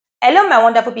Hello, my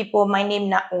wonderful people. My name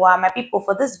na Uwa. My people,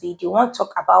 for this video, I want to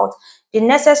talk about the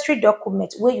necessary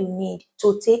documents where you need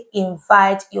to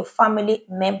invite your family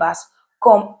members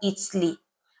come Italy,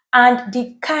 and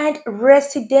the kind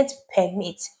resident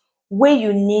permit where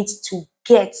you need to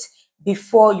get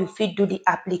before you fit do the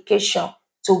application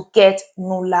to get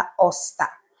nulla osta.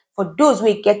 For those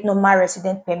wey get normal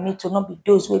resident permit, to not be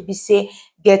those wey be say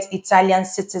get Italian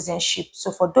citizenship.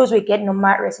 So for those wey get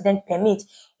normal resident permit,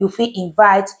 you fit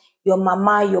invite your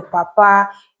mama, your papa,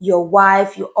 your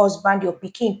wife, your husband, your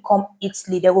pikin come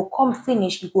Italy. They will come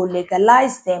finish, you go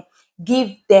legalize them,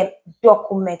 give them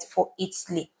document for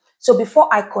Italy. So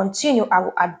before I continue, I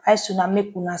will advise you now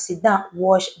make una sit down,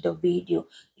 watch the video,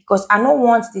 because I don't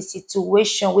want the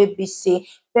situation where be say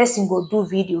person go do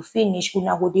video finish,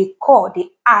 una go they call, they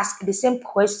ask the same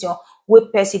question where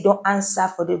person don't answer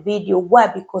for the video. Why?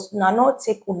 Because una not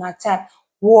take una time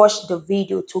watch the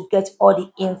video to get all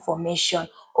the information.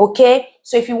 Okay,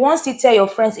 so if you want to tell your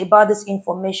friends about this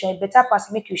information, it better pass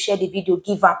make you share the video,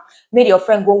 give them, make your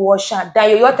friend go watch and then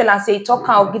you tell and say talk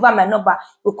out, give them my number.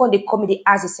 You come, they call me, they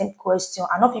ask the same question.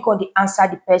 I know if you can they answer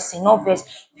the person. No verse.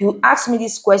 If you ask me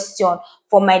this question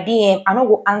for my DM, I don't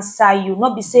go answer you.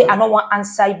 Not be say I don't want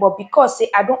answer you, but because say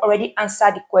I don't already answer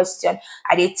the question,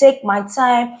 I they take my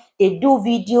time, they do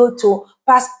video to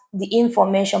pass the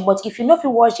information. But if you know if you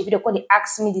watch the video, they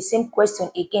ask me the same question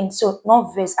again. So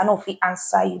no verse, I know if we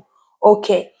answer you.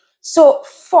 Okay. So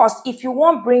first, if you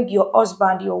want bring your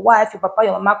husband, your wife, your papa,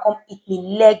 your mama come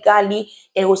Italy legally,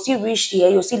 they will still reach here,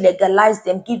 you'll still legalize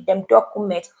them, give them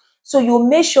documents. So you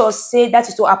make sure say that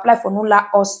is to apply for nulla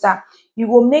osta. You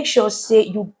will make sure say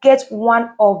you get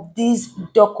one of these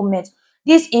documents.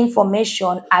 This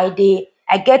information I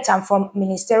get them from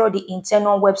Ministero di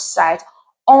Interno website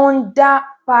under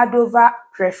Padova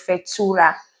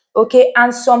Prefettura. Okay,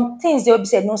 and some things they will be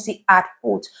said no see at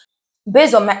put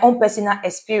based on my own personal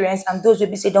experience, and those will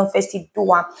be say don't first do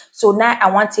one. So now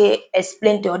I want to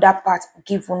explain the other part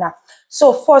give una.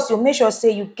 So first, you make sure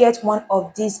say you get one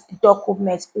of these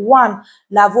documents. One,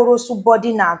 lavoro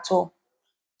subordinato.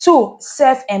 Two,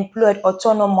 self-employed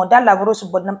autonomo. That lavoro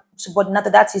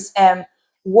subordinato, that is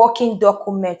working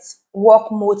documents,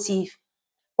 work motive,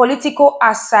 political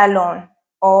asylum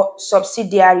or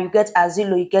subsidiary. You get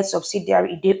asilo, you get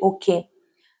subsidiary, they okay.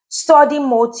 Study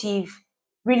motive,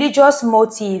 religious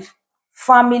motive,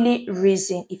 family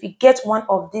reason. If you get one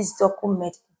of these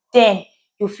documents, then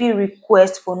you feel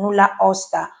request for nulla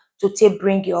osta to take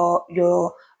bring your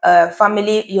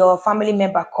family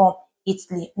member come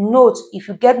Italy. Note, if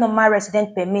you get normal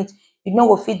resident permit, you know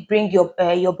go fit bring your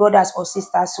brothers or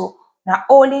sisters. So now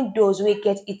only those who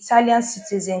get Italian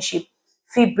citizenship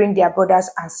fit bring their brothers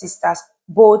and sisters,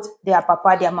 both their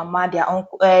papa, their mama, their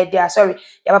uncle, their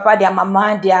papa, their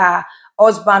mama, their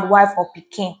husband, wife, or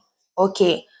pikin.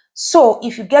 Okay, so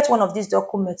if you get one of these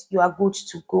documents, you are good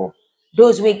to go.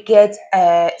 Those will get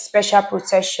special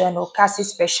protection or CASI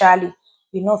specially,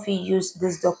 you know if you use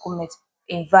this document,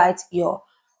 invite your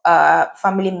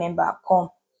family member come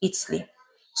Italy.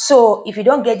 So if you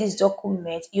don't get this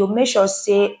document, you make sure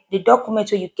say the document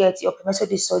where you get your permission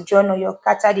de sojourn, your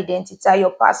carta d'identità,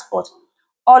 your passport,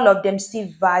 all of them still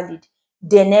valid.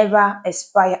 They never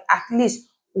expire, at least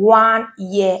 1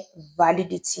 year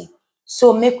validity.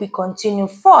 So make we continue.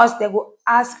 First, they will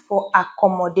ask for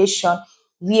accommodation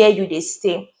where you they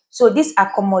stay. So this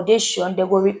accommodation, they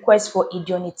will request for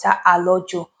idionita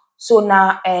alloggio. So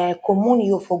now commune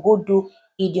you for go do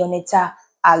idionita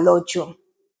alloggio.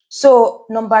 So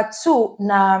number two,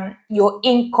 now your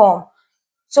income.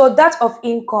 So that of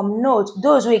income, note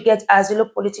those who get asilo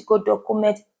political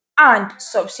document and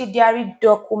subsidiary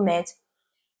document,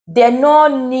 they no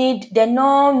need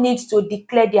to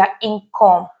declare their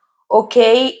income.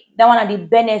 Okay, that one are the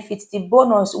benefits, the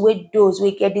bonus with those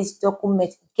we get this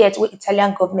document get what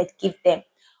Italian government give them.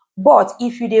 But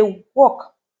if you dey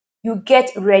work, you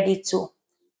get ready to.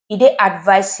 It is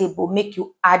advisable make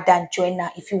you add and join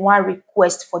her if you want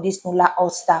request for this nulla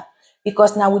osta,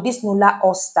 because now with this nulla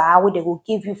osta what they will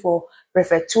give you for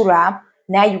prefectura,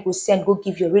 now you go send go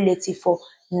give your relative for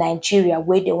Nigeria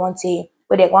where they want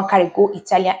carry go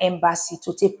Italian embassy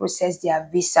to take process their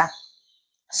visa.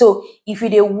 So if you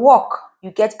dey work,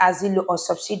 you get asilo or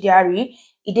subsidiary,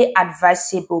 it is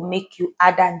advisable make you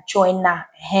add and join her.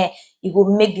 You go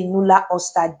make the nulla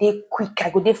osta dey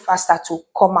quicker, go dey faster to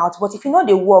come out. But if you know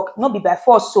the work, not be by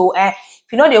force. So if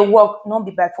you know the work, not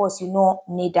be by force, you know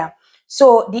need them.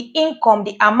 So the income,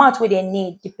 the amount where they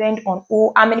need depend on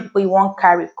how many people you want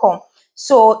carry come.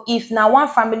 So if now one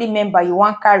family member you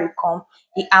want carry come,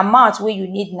 the amount where you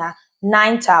need now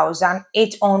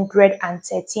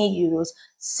 9,813 euros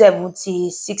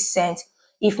 76 cents.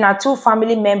 If na two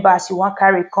family members you want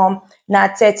carry come, na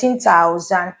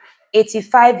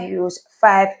 13,085 euros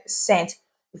 5 cents.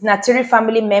 If na three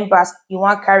family members you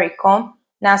want carry come,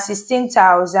 na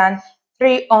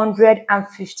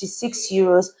 16,356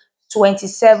 euros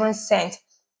 27 cents.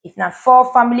 If na four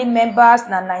family members,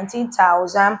 na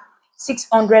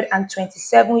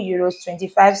 19,627 euros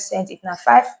 25 cents. If na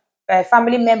five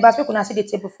family members, we can see the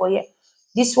table for here.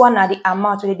 This one na the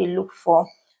amount wey they look for.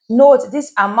 Note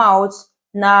this amount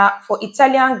na for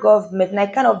Italian government, na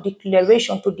kind of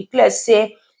declaration to declare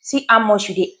say, see how much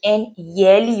you dey earn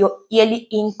yearly, your yearly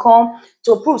income,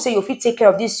 to prove say you fit take care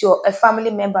of this your family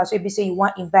members wey be say you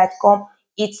want invite come.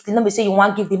 It's not be say you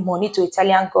want give the money to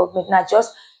Italian government. Now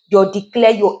just you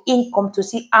declare your income to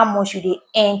see how much you dey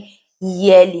earn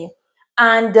yearly.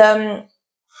 And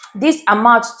this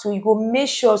amount too, you go make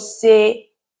sure say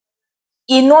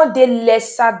e no dey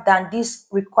lesser than this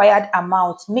required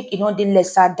amount. Make e no dey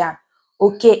lesser than.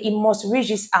 Okay, it must reach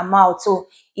this amount. So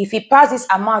if e pass this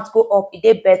amount go up, e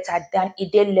dey better than e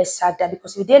dey lesser than.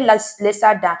 Because if e dey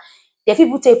lesser than, the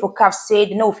people take for cap say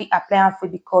they no fit apply am for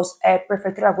because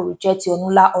prefectura go reject your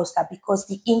nulla osta because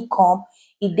the income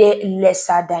e dey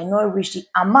lesser than, no reach the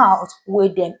amount wey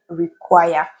dem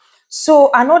require.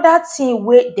 So another thing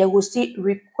wey they will still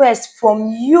request from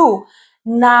you,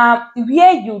 na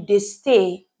where you dey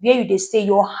stay,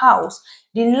 your house.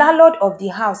 The landlord of the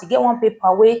house, you get one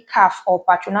paper wey CAF or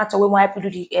patronato wey want to do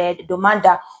the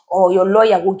demanda, or your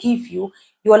lawyer will give you.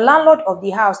 Your landlord of the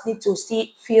house need to still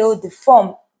fill the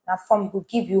form. Na form will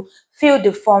give you, fill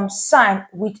the form, sign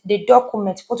with the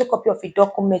document, photocopy of the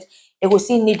document. They will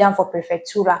still need them for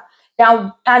prefectura.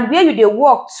 Now, and where you dey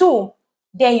work too,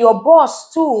 then your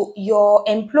boss too, your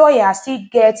employer still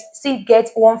get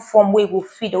one form where will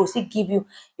fill. They will still give you,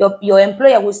 your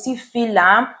employer will still fill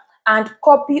them, and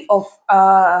copy of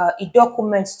the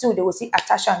documents too. They will still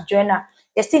attach and journal.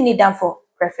 They still need them for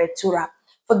prefectura.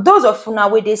 For those of you now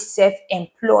where they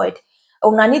self-employed,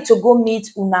 una need to go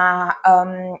meet una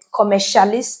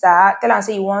commercialista. Tell them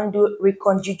say you want to do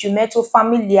ricongiungimento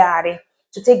familiare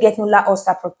to take get nulla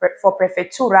osta for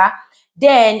prefectura.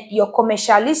 Then your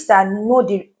commercialista know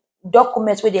the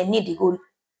documents where they need. They go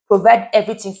provide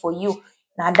everything for you.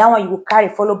 Now that one you will carry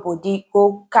follow body,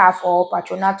 go CAF or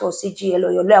patronato or CGL,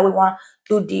 or your lawyer will want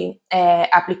to do the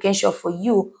application for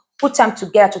you. Put them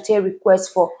together to take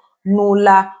request for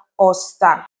nulla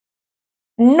osta.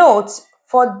 Note,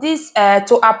 for this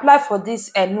to apply for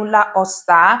this nulla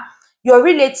osta, your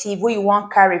relative where you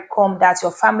want carry come, that's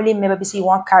your family member, be say you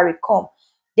want carry come,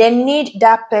 they need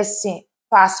that person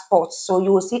passport. So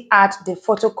you will see add the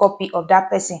photocopy of that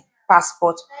person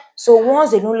passport. So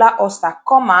once the nulla osta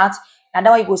come out, and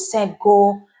that one you go send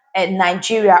go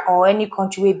Nigeria or any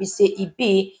country where be say it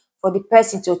be for the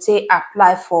person to take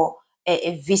apply for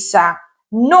a visa.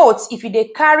 Note, if you dey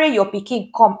carry your pikin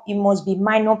come, it must be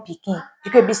minor pikin.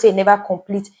 You could be say never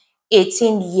complete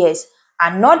 18 years.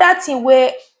 Another thing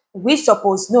where we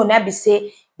suppose know now be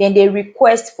say then they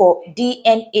request for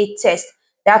DNA test.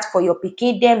 That's for your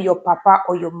pikin, them, your papa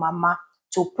or your mama,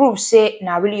 to prove say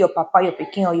now really your papa, your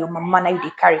pikin or your mama now you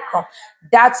dey carry come.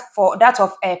 That's for that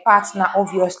of a partner,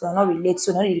 obviously not relate,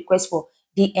 so not request for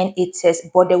DNA test,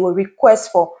 but they will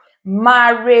request for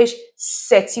marriage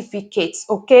certificates,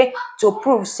 okay, to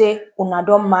prove say una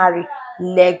don marry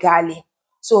legally.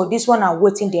 So this one are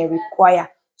waiting they require.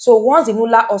 So once the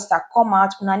nulla osta come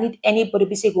out, una need anybody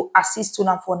be say go assist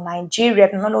una for Nigeria.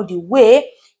 If you don't know the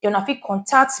way, then if you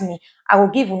contact me, I will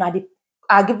give una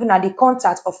the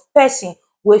contact of person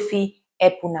wey fit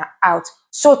help una out.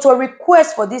 So to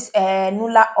request for this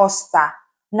nulla osta,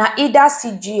 na either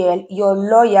CGL, your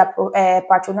lawyer,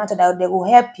 patronato, that they will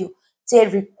help you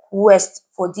take request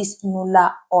for this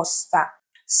nulla osta.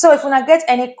 So if una get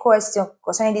any question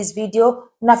concerning this video,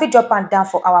 una fit drop am down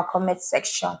for our comment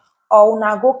section, or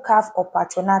una go CAF or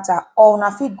patronata, or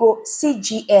una fit go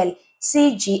CGL,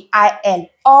 CGIL,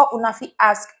 or una fit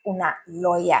ask una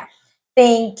lawyer.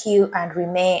 Thank you and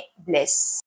remain blessed.